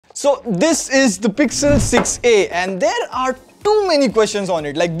So this is the Pixel 6a and there are too many questions on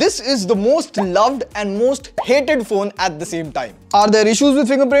it. Like, this is the most loved and most hated phone at the same time. Are there issues with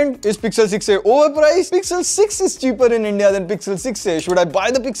fingerprint? Is Pixel 6a overpriced? Pixel 6 is cheaper in India than Pixel 6a. Should I buy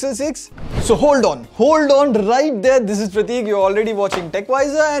the Pixel 6? So hold on right there. This is Prateek. You're already watching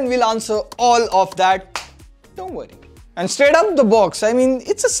TechWiser and we'll answer all of that. Don't worry. And straight up the box, I mean,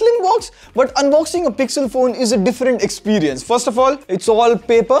 it's a slim box, but unboxing a Pixel phone is a different experience. First of all, it's all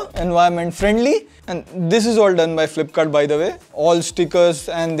paper, environment friendly, and this is all done by Flipkart, by the way. All stickers,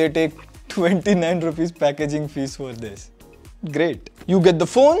 and they take 29 rupees packaging fees for this. Great. You get the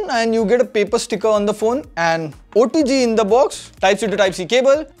phone and you get a paper sticker on the phone and OTG in the box, Type-C to Type-C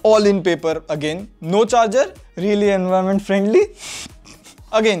cable, all in paper again. No charger, really environment friendly.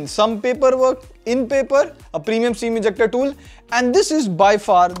 Again, some paperwork in paper, a premium SIM ejector tool, and this is by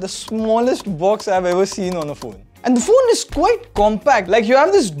far the smallest box I've ever seen on a phone. And the phone is quite compact, like you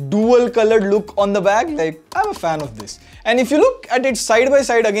have this dual colored look on the back, like I'm a fan of this. And if you look at it side by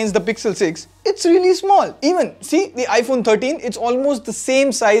side against the Pixel 6, it's really small. Even, see the iPhone 13, it's almost the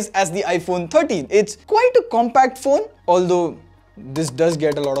same size as the iPhone 13. It's quite a compact phone, although this does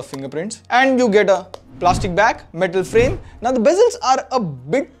get a lot of fingerprints. And you get a plastic back, metal frame. Now the bezels are a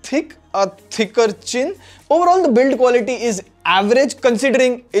bit thick, a thicker chin. Overall the build quality is average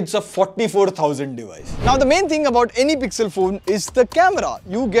considering it's a 44,000 device. Now the main thing about any Pixel phone is the camera.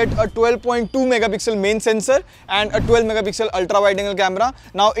 You get a 12.2 megapixel main sensor and a 12 megapixel ultra wide angle camera.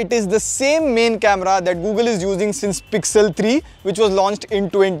 Now it is the same main camera that Google is using since Pixel 3, which was launched in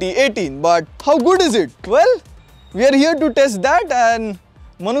 2018. But how good is it? Well, we are here to test that, and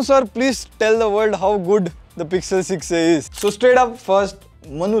Manu sir, please tell the world how good the Pixel 6a is. So straight up, first,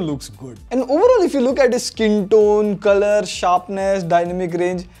 Manu looks good. And overall, if you look at his skin tone, color, sharpness, dynamic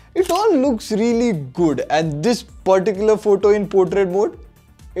range, it all looks really good. And this particular photo in portrait mode,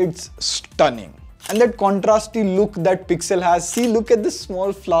 it's stunning. And that contrasty look that Pixel has, see, look at this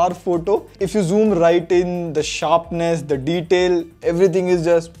small flower photo. If you zoom right in, the sharpness, the detail, everything is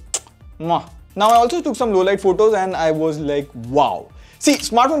just mwah. Now I also took some low light photos and I was like, wow. See,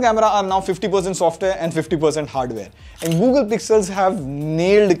 smartphone camera are now 50% software and 50% hardware. And Google Pixels have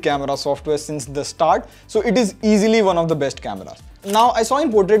nailed camera software since the start, so it is easily one of the best cameras. Now, I saw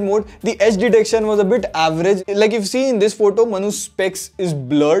in portrait mode, the edge detection was a bit average. Like if you see in this photo, Manu's specs is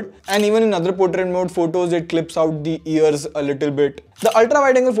blurred, and even in other portrait mode photos, it clips out the ears a little bit. The ultra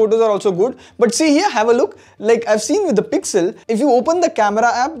wide angle photos are also good, but see here, have a look. Like I've seen with the Pixel, if you open the camera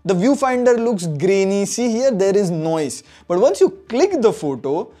app, the viewfinder looks grainy. See here, there is noise. But once you click the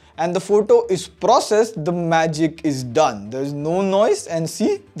photo and the photo is processed, the magic is done. There's no noise, and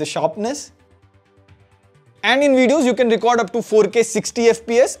see the sharpness. And in videos, you can record up to 4K 60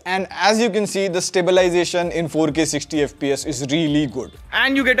 FPS, and as you can see, the stabilization in 4K 60 FPS is really good.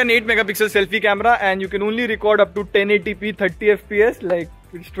 And you get an 8 megapixel selfie camera, and you can only record up to 1080p 30 FPS, like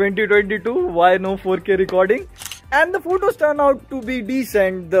it's 2022, why no 4K recording? And the photos turn out to be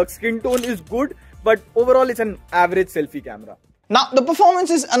decent, the skin tone is good, but overall it's an average selfie camera. Now, the performance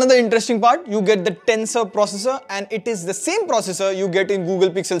is another interesting part. You get the Tensor processor, and it is the same processor you get in Google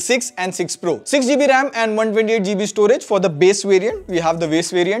Pixel 6 and 6 Pro. 6GB RAM and 128GB storage for the base variant. We have the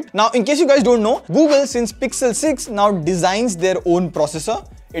base variant. Now, in case you guys don't know, Google since Pixel 6 now designs their own processor.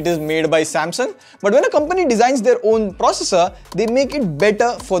 It is made by Samsung, but when a company designs their own processor, they make it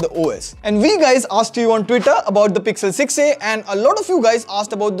better for the OS. And we guys asked you on Twitter about the Pixel 6a, and a lot of you guys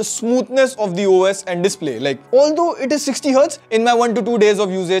asked about the smoothness of the OS and display. Like, although it is 60Hz, in my 1 to 2 days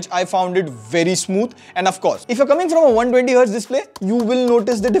of usage, I found it very smooth. And of course, if you're coming from a 120Hz display, you will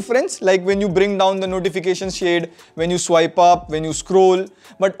notice the difference, like when you bring down the notification shade, when you swipe up, when you scroll.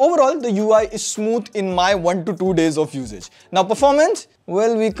 But overall, the UI is smooth in my 1 to 2 days of usage. Now, performance?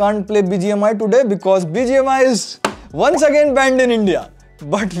 Well, we can't play BGMI today because BGMI is once again banned in India.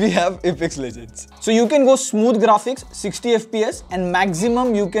 But we have Apex Legends. So you can go smooth graphics, 60 FPS, and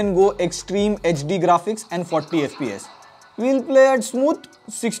maximum you can go extreme HD graphics and 40 FPS. We'll play at smooth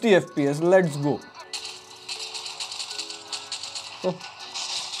 60 FPS. Let's go. Oh.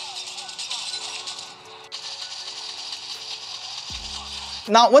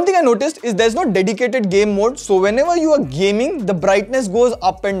 Now, one thing I noticed is there's no dedicated game mode, so whenever you are gaming, the brightness goes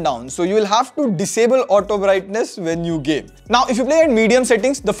up and down. So you will have to disable auto brightness when you game. Now, if you play at medium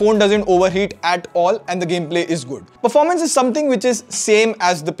settings, the phone doesn't overheat at all and the gameplay is good. Performance is something which is same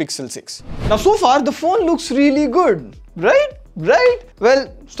as the Pixel 6. Now, so far, the phone looks really good, right? Right?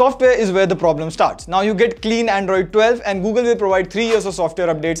 Well, software is where the problem starts. Now you get clean Android 12 and Google will provide 3 years of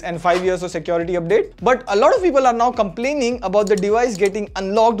software updates and 5 years of security update. But a lot of people are now complaining about the device getting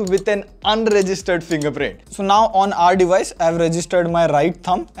unlocked with an unregistered fingerprint. So now on our device, I've registered my right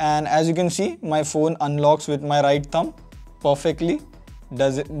thumb, and as you can see, my phone unlocks with my right thumb perfectly.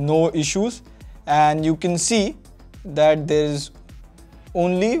 Does it, no issues. And you can see that there is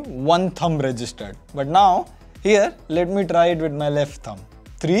only one thumb registered. But now, here, let me try it with my left thumb.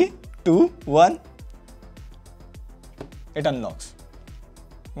 3, 2, 1. It unlocks.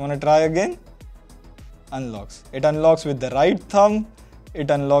 You want to try again? Unlocks. It unlocks with the right thumb.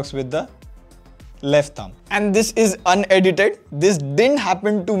 It unlocks with the left thumb. And this is unedited. This didn't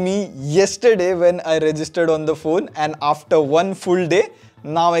happen to me yesterday when I registered on the phone, and after one full day,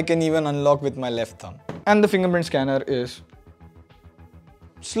 now I can even unlock with my left thumb. And the fingerprint scanner is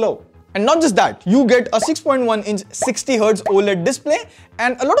slow. And not just that, you get a 6.1-inch 60Hz OLED display,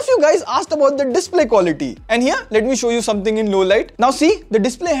 and a lot of you guys asked about the display quality. And here, let me show you something in low light. Now see, the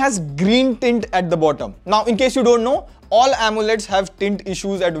display has green tint at the bottom. Now, in case you don't know, all AMOLEDs have tint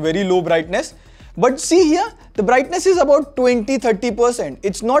issues at very low brightness. But see here, the brightness is about 20-30%.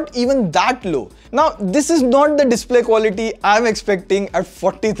 It's not even that low. Now, this is not the display quality I'm expecting at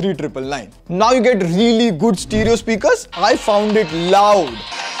 43,999. Now you get really good stereo speakers. I found it loud.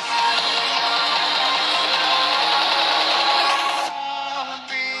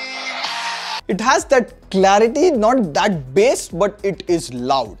 It has that clarity, not that bass, but it is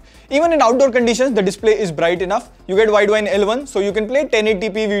loud. Even in outdoor conditions, the display is bright enough. You get widewine L1, so you can play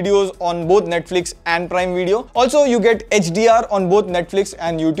 1080p videos on both Netflix and Prime Video. Also, you get HDR on both Netflix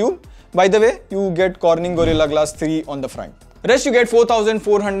and YouTube. By the way, you get Corning Gorilla Glass 3 on the front. Rest, you get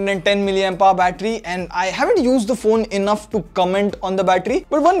 4410 mAh battery, and I haven't used the phone enough to comment on the battery.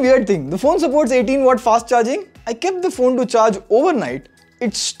 But one weird thing, the phone supports 18-watt fast charging. I kept the phone to charge overnight.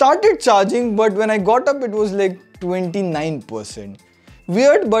 It started charging, but when I got up, it was like 29%.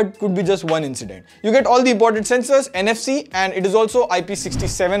 Weird, but could be just one incident. You get all the important sensors, NFC, and it is also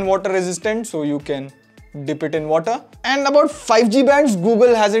IP67 water resistant, so you can dip it in water. And about 5G bands,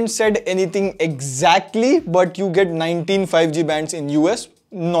 Google hasn't said anything exactly, but you get 19 5G bands in US.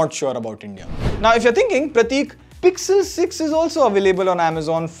 Not sure about India. Now, if you're thinking, Prateek, Pixel 6 is also available on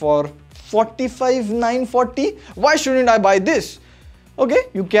Amazon for 45,940. Why shouldn't I buy this? Okay,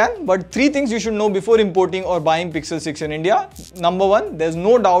 you can, but 3 things you should know before importing or buying Pixel 6 in India. Number 1, there's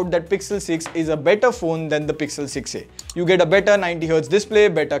no doubt that Pixel 6 is a better phone than the Pixel 6a. You get a better 90Hz display,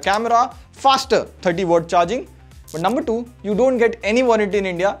 better camera, faster 30-watt charging. But number 2, you don't get any warranty in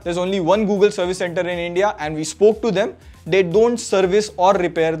India. There's only one Google service center in India, and we spoke to them. They don't service or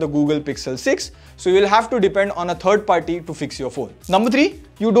repair the Google Pixel 6, so you will have to depend on a third party to fix your phone. Number 3,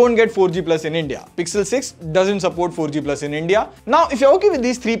 you don't get 4G Plus in India. Pixel 6 doesn't support 4G Plus in India. Now, if you're okay with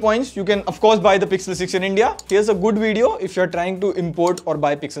these 3 points, you can of course buy the Pixel 6 in India. Here's a good video if you're trying to import or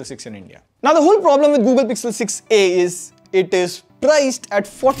buy Pixel 6 in India. Now, the whole problem with Google Pixel 6a is it is priced at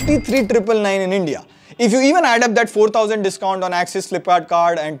 43,999 in India. If you even add up that 4,000 discount on Axis Flipkart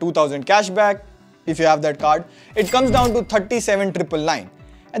card and 2,000 cashback, if you have that card, it comes down to 37,999.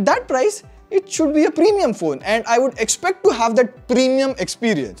 At that price, it should be a premium phone, and I would expect to have that premium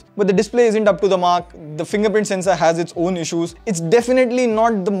experience. But the display isn't up to the mark, the fingerprint sensor has its own issues. It's definitely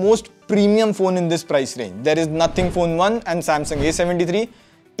not the most premium phone in this price range. There is Nothing Phone 1 and Samsung A73,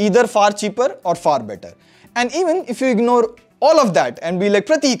 either far cheaper or far better. And even if you ignore all of that and be like,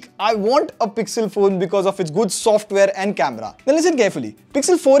 Prateek, I want a Pixel phone because of its good software and camera, then listen carefully.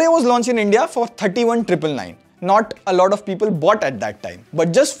 Pixel 4a was launched in India for 31,999. Not a lot of people bought at that time,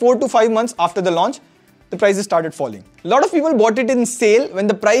 but just 4 to 5 months after the launch, the prices started falling. A lot of people bought it in sale when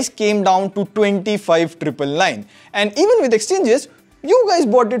the price came down to 25,999. And even with exchanges, you guys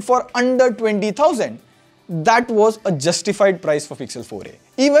bought it for under 20,000. That was a justified price for Pixel 4a.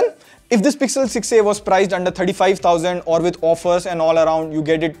 Even if this Pixel 6a was priced under 35,000 or with offers and all around you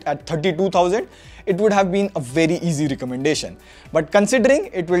get it at 32,000, it would have been a very easy recommendation. But considering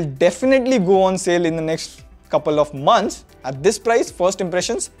it will definitely go on sale in the next couple of months, at this price, first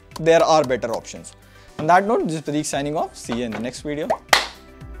impressions, there are better options. On that note, this is Prateek signing off. See you in the next video.